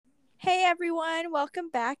everyone. Welcome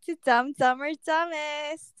back to Dumb, Dumber,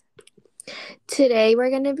 Dumbest. Today we're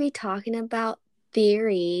going to be talking about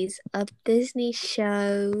theories of Disney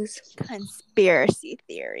shows. Conspiracy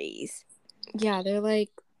theories. Yeah, they're like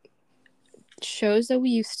shows that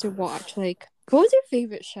we used to watch. Like, what was your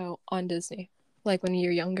favorite show on Disney? Like when you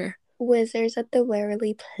were younger? Wizards at the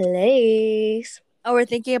Waverley Place. Oh, we're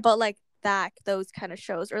thinking about like that, those kind of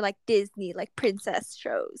shows, or like Disney, like princess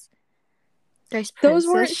shows. There's Those princess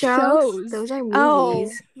weren't shows. Those are movies. Oh,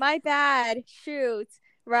 my bad. Shoot.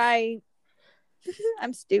 Right.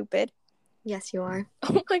 I'm stupid. Yes, you are.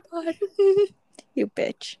 Oh my god. You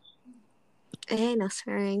bitch. Hey, no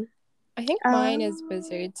swearing. I think mine is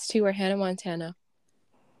Wizards too, or Hannah Montana.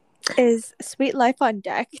 Is Sweet Life on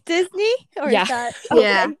Deck Disney? Or Yeah. is that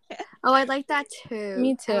Yeah. Oh, I like that too.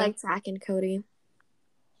 Me too. I like Zack and Cody.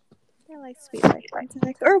 I like Sweet Life on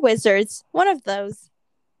Deck. Or Wizards. One of those.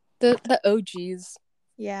 The OGs.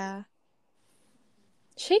 Yeah.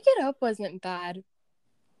 Shake It Up wasn't bad.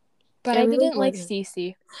 But It I really didn't like wasn't.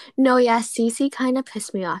 Cece. No, yeah, Cece kind of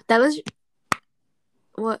pissed me off. That was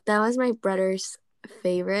my brother's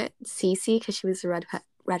favorite, Cece, because she was a redhead.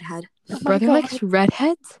 Oh my Brother God. likes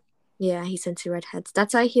redheads? Yeah, he's into redheads.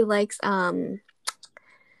 That's why he likes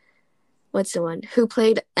what's the one who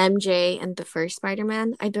played MJ in the first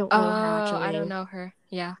Spider-Man? I don't know her actual name. I don't know her.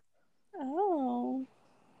 Yeah. Oh.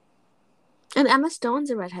 And Emma Stone's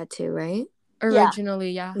a redhead too, right?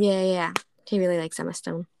 Originally, yeah. Yeah. He really likes Emma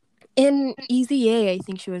Stone. In Easy A, I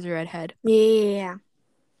think she was a redhead. Yeah.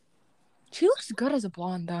 She looks good as a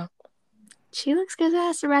blonde, though. She looks good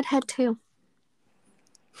as a redhead too.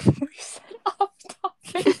 We said off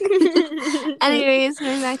topic. Anyways,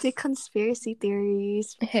 moving back to conspiracy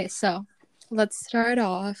theories. Okay, so let's start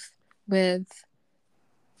off with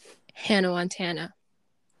Hannah Montana.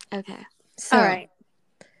 Okay. So, all right.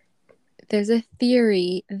 There's a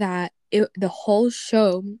theory that the whole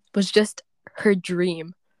show was just her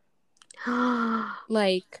dream.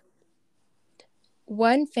 Like,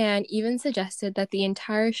 one fan even suggested that the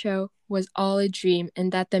entire show was all a dream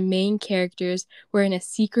and that the main characters were in a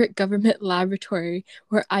secret government laboratory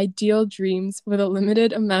where ideal dreams with a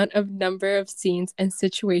limited number of scenes and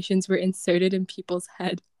situations were inserted in people's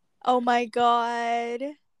head. Oh my God.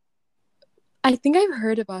 I think I've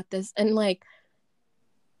heard about this, and like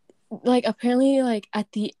apparently like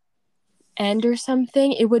at the end or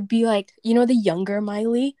something, it would be like, you know, the younger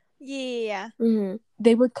Miley? Yeah. Mm-hmm.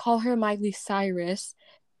 They would call her Miley Cyrus,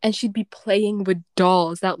 and she'd be playing with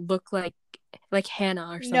dolls that look like Hannah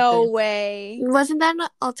or something. No way. Wasn't that an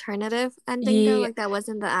alternative ending though? Yeah. Like that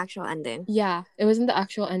wasn't the actual ending. Yeah, it wasn't the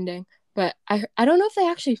actual ending, but I don't know if they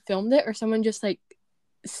actually filmed it or someone just like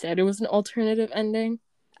said it was an alternative ending.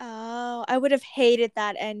 Oh, I would have hated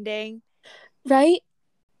that ending. Right?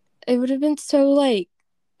 It would have been so like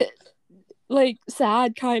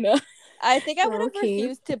sad kind of. I think I would have Okay.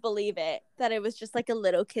 refused to believe it, that it was just like a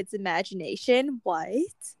little kid's imagination. What?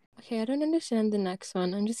 Okay, I don't understand the next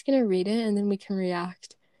one. I'm just gonna read it and then we can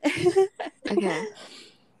react. Okay.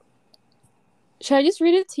 Should I just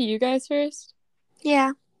read it to you guys first?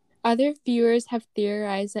 Yeah. Other viewers have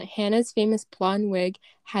theorized that Hannah's famous blonde wig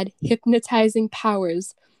had hypnotizing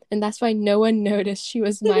powers, and that's why no one noticed she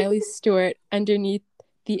was Miley Stewart underneath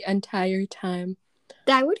the entire time.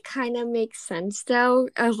 That would kind of make sense though,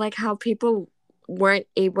 of like how people weren't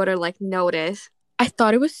able to like notice. I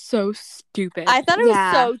thought it was so stupid. I thought it was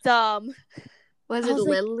Yeah. so dumb. Was I it was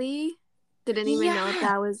like- Lily? Didn't even know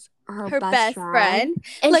that was her Best friend.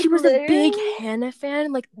 And Like, she was a big literally? Hannah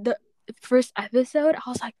fan. Like the first episode, I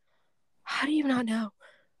was like, how do you not know?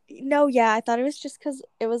 No, yeah, I thought it was just because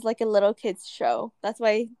it was like a little kid's show. That's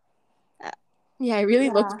why. Yeah, I really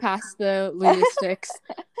looked past the logistics.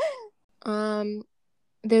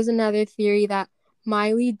 There's another theory that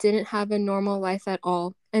Miley didn't have a normal life at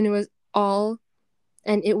all, and it was all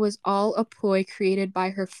a ploy created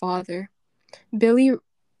by her father.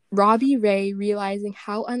 Robbie Ray, realizing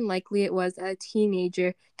how unlikely it was that a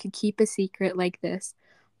teenager could keep a secret like this,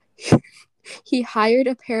 he hired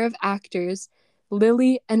a pair of actors,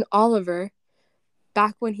 Lily and Oliver,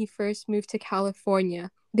 back when he first moved to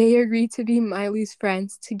California. They agreed to be Miley's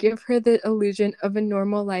friends to give her the illusion of a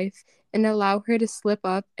normal life and allow her to slip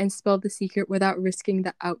up and spill the secret without risking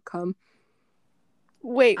the outcome.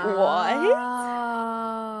 Wait, what?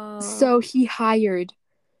 Oh. So he hired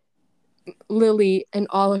Lily and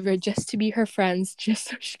Oliver just to be her friends, just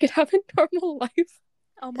so she could have a normal life.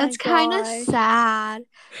 Oh my That's kind of God. sad.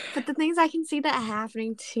 But the things I can see that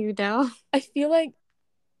happening too, though. I feel like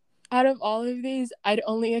out of all of these, I'd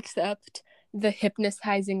only accept the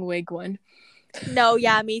hypnotizing wig one. No,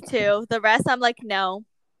 yeah, me too. The rest, I'm like, no.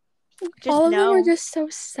 Just all of them were no. just so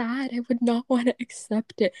sad. I would not want to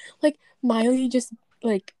accept it. Like Miley just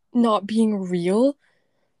like not being real.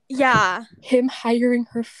 Yeah. Him hiring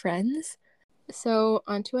her friends. So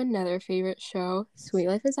on to another favorite show, Sweet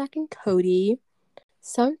Life of Zack and Cody.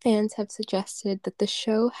 Some fans have suggested that the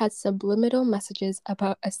show had subliminal messages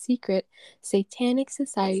about a secret satanic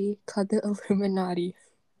society called the Illuminati.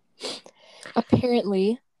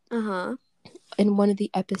 Apparently, in one of the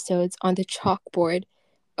episodes on the chalkboard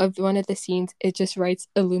of one of the scenes, it just writes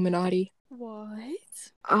Illuminati. What?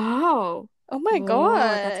 Oh. Oh my Whoa,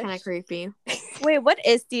 that's god. kind of creepy. Wait, what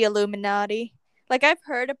is the Illuminati? Like, I've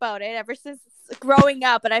heard about it ever since growing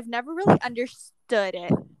up, but I've never really understood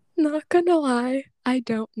it. Not gonna lie, I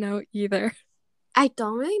don't know either. I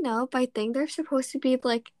don't really know, but I think they're supposed to be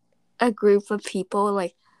like a group of people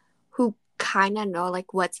like who kind of know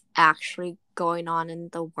like what's actually going on in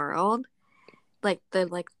the world, like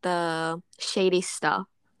the shady stuff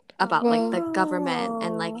about like the government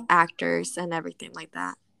and like actors and everything like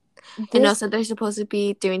that. And also they're supposed to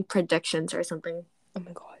be doing predictions or something. Oh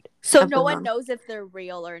my god. So no one knows if they're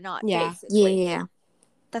real or not, basically. Yeah.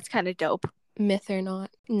 That's kind of dope. Myth or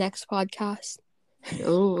not. Next podcast.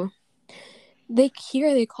 Oh. They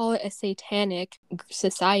call it a satanic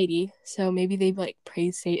society, so maybe they like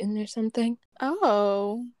praise Satan or something.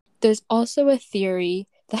 Oh. There's also a theory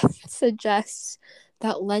that suggests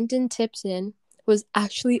that London Tipton was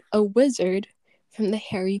actually a wizard from the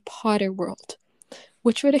Harry Potter world,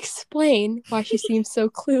 which would explain why she seems so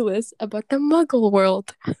clueless about the Muggle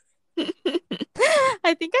world.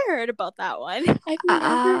 I think I heard about that one. I've never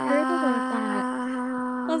heard about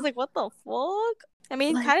that. I was like, what the fuck? I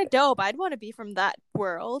mean, Like- kind of dope. I'd want to be from that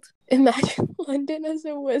world. Imagine London as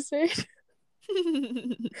a wizard.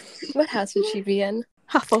 What house would she be in?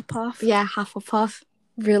 Hufflepuff. Yeah, Hufflepuff.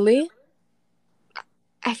 Really?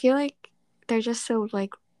 I feel like they're just so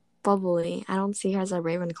like bubbly. I don't see her as a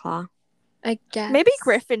Ravenclaw. I guess. Maybe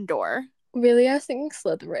Gryffindor. Really? I was thinking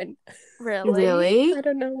Slytherin. Really? I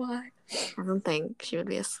don't know why. I don't think she would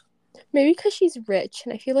be a... Maybe because she's rich,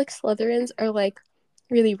 and I feel like Slytherins are like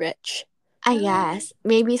really rich. I guess.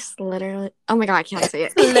 Maybe Slytherin. Oh my god, I can't say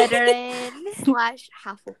it. Slytherin. Slash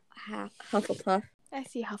Hufflepuff. I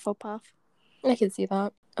see Hufflepuff. I can see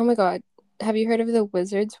that. Oh my god. Have you heard of the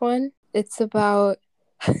Wizards one? It's about...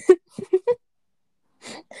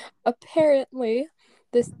 Apparently,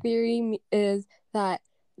 this theory is that,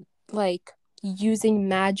 like, using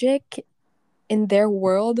magic in their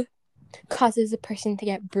world causes a person to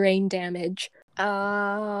get brain damage.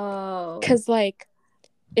 Oh. Because, like,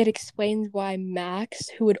 it explains why Max,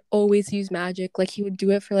 who would always use magic, like, he would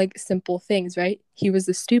do it for, like, simple things, right? He was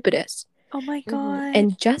the stupidest. Oh my god.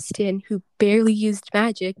 And Justin, who barely used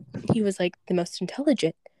magic, he was, like, the most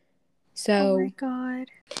intelligent. So... Oh my god.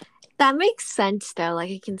 That makes sense, though.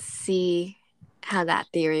 Like, I can see how that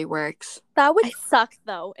theory works. That would suck,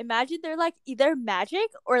 though. Imagine they're, like, either magic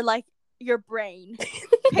or, like, your brain.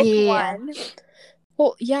 Pick one.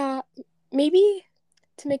 Well, yeah, maybe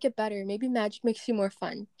to make it better, maybe magic makes you more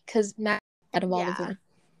fun. Because Max, out of all of them,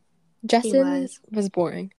 Justin was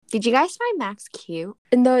boring. Did you guys find Max cute?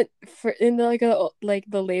 In the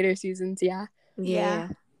the later seasons, yeah. Yeah.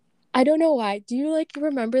 I don't know why. Do you like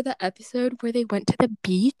remember the episode where they went to the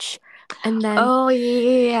beach and then Oh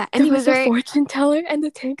yeah. And he was a very fortune teller and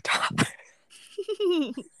the tank top?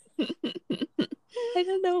 I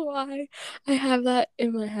don't know why I have that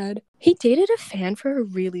in my head. He dated a fan for a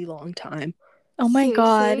really long time. Oh my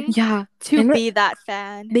god. Yeah. To be that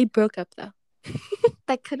fan. They broke up though.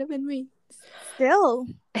 That could have been me. Still.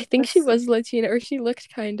 I think she was Latina, or she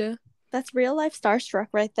looked kinda. That's real life starstruck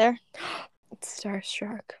right there.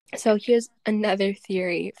 Starstruck. So here's another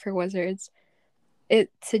theory for Wizards.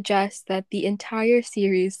 It suggests that the entire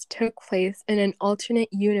series took place in an alternate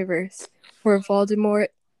universe where Voldemort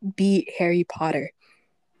beat Harry Potter.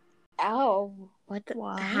 Oh. What?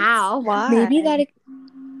 What? How? Why?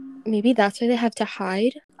 Maybe that's why they have to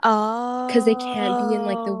hide. Oh. Because they can't be in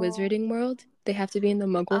like the wizarding world. They have to be in the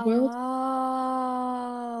Muggle world.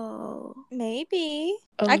 Oh. Maybe.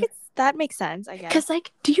 That makes sense, I guess. Because,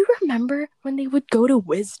 like, do you remember when they would go to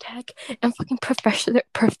WizTech and fucking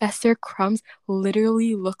Professor Crumbs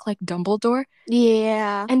literally look like Dumbledore?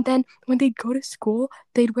 Yeah. And then when they'd go to school,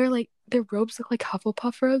 they'd wear, like, their robes look like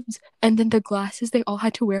Hufflepuff robes. And then the glasses they all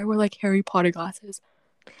had to wear were, like, Harry Potter glasses.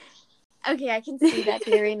 Okay, I can see that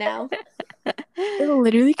theory now. It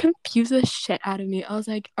literally confused the shit out of me. I was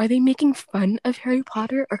like, are they making fun of Harry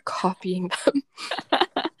Potter or copying them?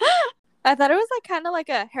 I thought it was like kind of like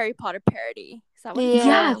a Harry Potter parody. Is that what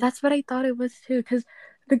Yeah, that's what I thought it was too. Because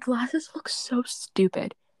the glasses look so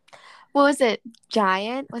stupid. What was it?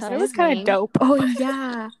 Giant? I thought it was kind of dope. Oh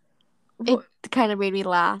yeah. It kind of made me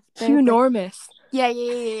laugh. Enormous. Like,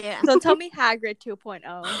 yeah. So tell me Hagrid 2.0.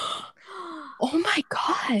 Oh my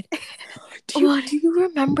god. Do you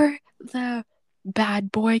remember the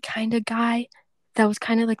bad boy kind of guy that was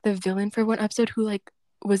kind of like the villain for one episode who like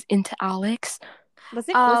was into Alex? Was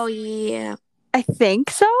it? Oh, yeah. I think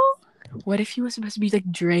so. What if he was supposed to be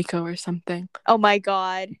like Draco or something? Oh my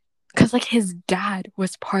god. Because like his dad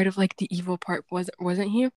was part of like the evil part,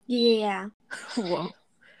 wasn't he? Yeah. Whoa.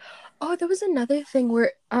 Oh, there was another thing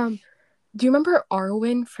where do you remember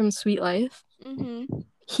Arwen from Sweet Life? Mm-hmm.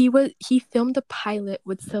 He filmed a pilot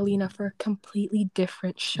with Selena for a completely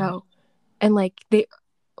different show, and like they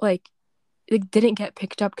like it didn't get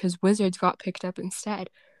picked up because Wizards got picked up instead.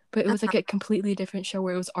 But it was like a completely different show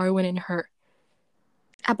where it was Arwen and her.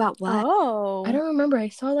 About what? Oh. I don't remember. I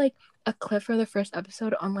saw like a clip from the first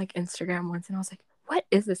episode on like Instagram once, and I was like, "What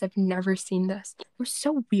is this? I've never seen this. It was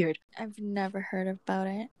so weird." I've never heard about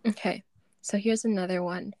it. Okay, so here's another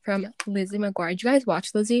one from Lizzie McGuire. Did you guys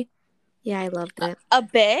watch Lizzie? Yeah, I loved it. A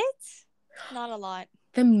bit? Not a lot.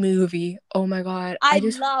 The movie. Oh my god. I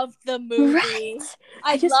loved the movie. Right?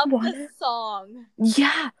 I just loved wanna... the song.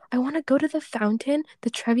 Yeah. I want to go to the fountain,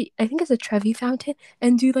 I think it's a Trevi fountain,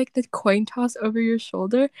 and do like the coin toss over your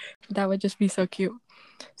shoulder. That would just be so cute.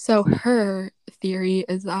 So her theory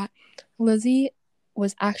is that Lizzie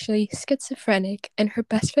was actually schizophrenic and her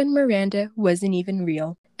best friend Miranda wasn't even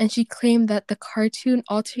real. And she claimed that the cartoon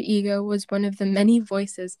alter ego was one of the many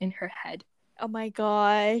voices in her head. Oh my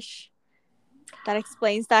gosh. That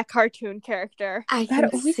explains that cartoon character. I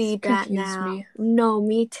can see that now. No,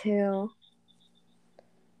 me too.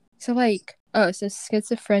 So like, so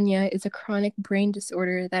schizophrenia is a chronic brain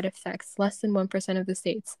disorder that affects less than 1% of the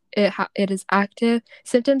states. It is active.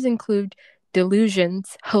 Symptoms include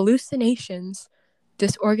delusions, hallucinations,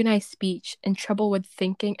 disorganized speech, and trouble with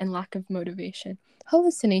thinking and lack of motivation.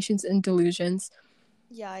 Hallucinations and delusions.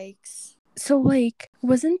 Yikes. So like,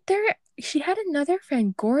 wasn't there... She had another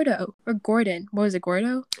friend, Gordo, or Gordon. What was it,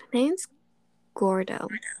 Gordo? Name's Gordo.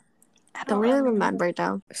 I don't really remember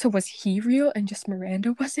though. So was he real and just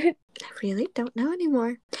Miranda wasn't? I really don't know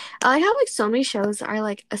anymore. I like how like so many shows are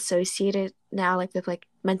like associated now like with like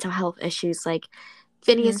mental health issues. Like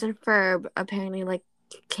Phineas and Ferb, apparently like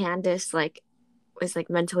Candace like was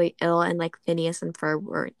like mentally ill, and like Phineas and Ferb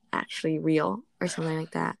weren't actually real or something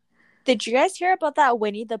like that. Did you guys hear about that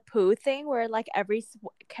Winnie the Pooh thing where like every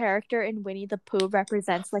character in Winnie the Pooh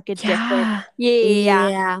represents like a different...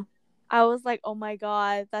 Yeah. I was like, oh my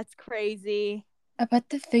god, that's crazy. About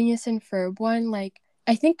the Phineas and Ferb one, like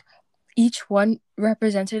I think each one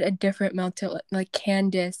represented a different mental, like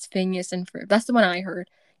Candace, Phineas, and Ferb. That's the one I heard.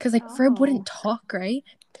 Because like Ferb wouldn't talk, right?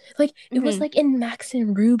 Like it was like in Max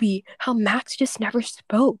and Ruby, how Max just never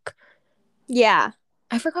spoke. Yeah.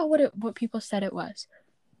 I forgot what people said it was.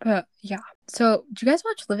 But yeah. So do you guys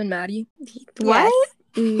watch Liv and Maddie? What?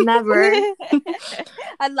 Yes. Never.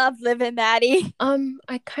 I love Liv and Maddie.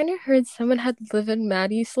 I kind of heard someone had Liv and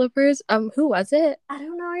Maddie slippers. Who was it? I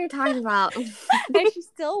don't know what you're talking about. And she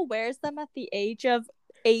still wears them at the age of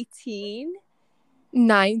 18?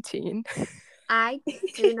 19. I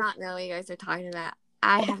do not know what you guys are talking about.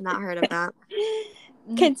 I have not heard of that.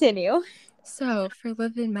 Continue. So for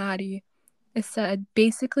Liv and Maddie, it said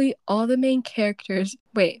basically all the main characters...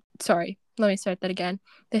 Wait, sorry. Let me start that again.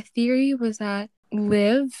 The theory was that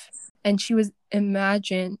Liv, and she was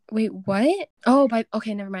imagined... Wait, what? Oh,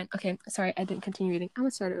 okay, never mind. Okay, sorry, I didn't continue reading. I'm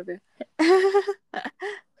gonna start over.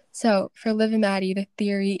 So for Liv and Maddie, the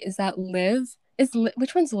theory is that Liv is...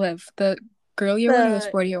 Which one's Liv? The girlier one or the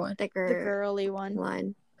sportier one? The girly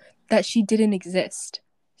one. That she didn't exist.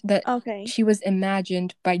 That she was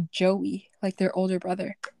imagined by Joey, like their older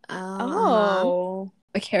brother. Oh.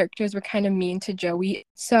 The characters were kind of mean to Joey.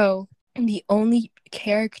 So the only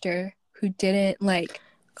character who didn't like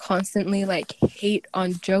constantly like hate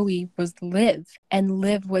on Joey was Liv. And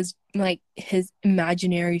Liv was like his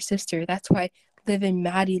imaginary sister. That's why Liv and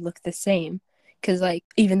Maddie look the same. Because like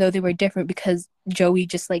even though they were different, because Joey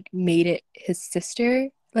just like made it his sister.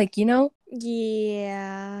 Like, you know?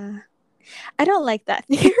 Yeah. I don't like that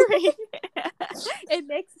theory. It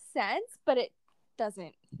makes sense, but it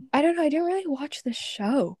doesn't. I don't know. I didn't really watch the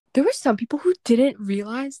show. There were some people who didn't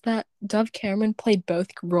realize that Dove Cameron played both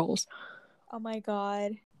roles. Oh my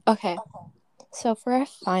god. Okay. So for our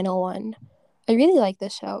final one, I really like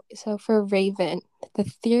this show. So for Raven, the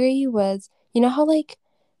theory was, you know how like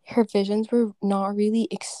her visions were not really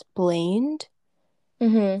explained?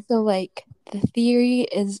 So like the theory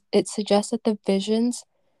is it suggests that the visions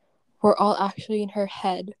were all actually in her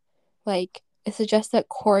head. Like it suggests that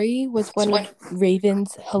Corey was one of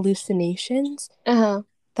Raven's hallucinations.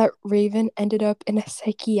 that Raven ended up in a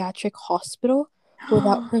psychiatric hospital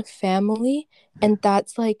without her family, and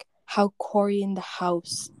that's like how Corey in the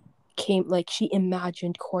house came. Like she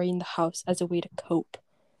imagined Corey in the house as a way to cope.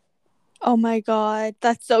 Oh my god,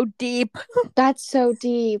 that's so deep. That's so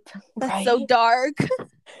deep. That's right? so dark.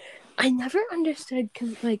 I never understood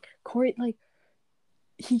because like Corey, like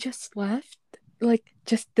he just left, like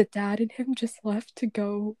just the dad and him just left to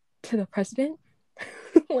go to the president.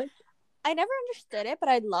 Like, I never understood it, but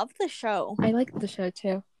I love the show. I like the show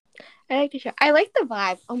too. I like the show. I like the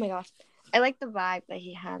vibe. Oh my gosh, I like the vibe that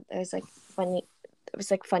he had. It was like funny. It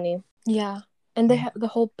was like funny. Yeah, and they had the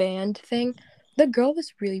whole band thing. The girl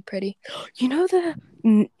was really pretty. You know the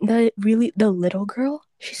little girl.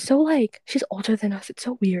 She's so like she's older than us. It's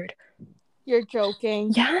so weird. You're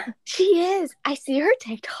joking. Yeah, She is. I see her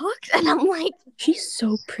TikToks, and I'm like, she's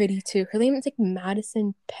so pretty too. Her name is like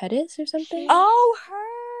Madison Pettis or something. Oh, her!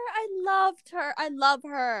 I loved her. I love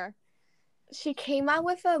her. she came out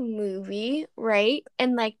with a movie, right?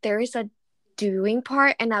 And like there is a doing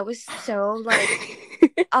part, and I was so like,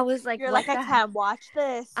 I was like, You're what like, I can't watch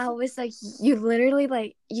this. I was like, you literally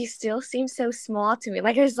like, you still seem so small to me.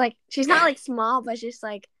 Like it was like, she's not like small, but just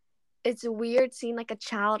like, it's weird seeing like a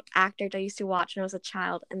child actor that I used to watch when I was a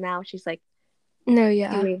child, and now she's like, No,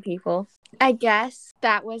 yeah. doing people. I guess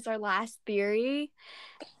that was our last theory,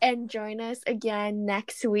 and join us again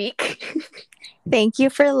next week. Thank you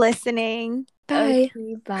for listening. Bye.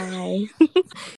 Okay, bye.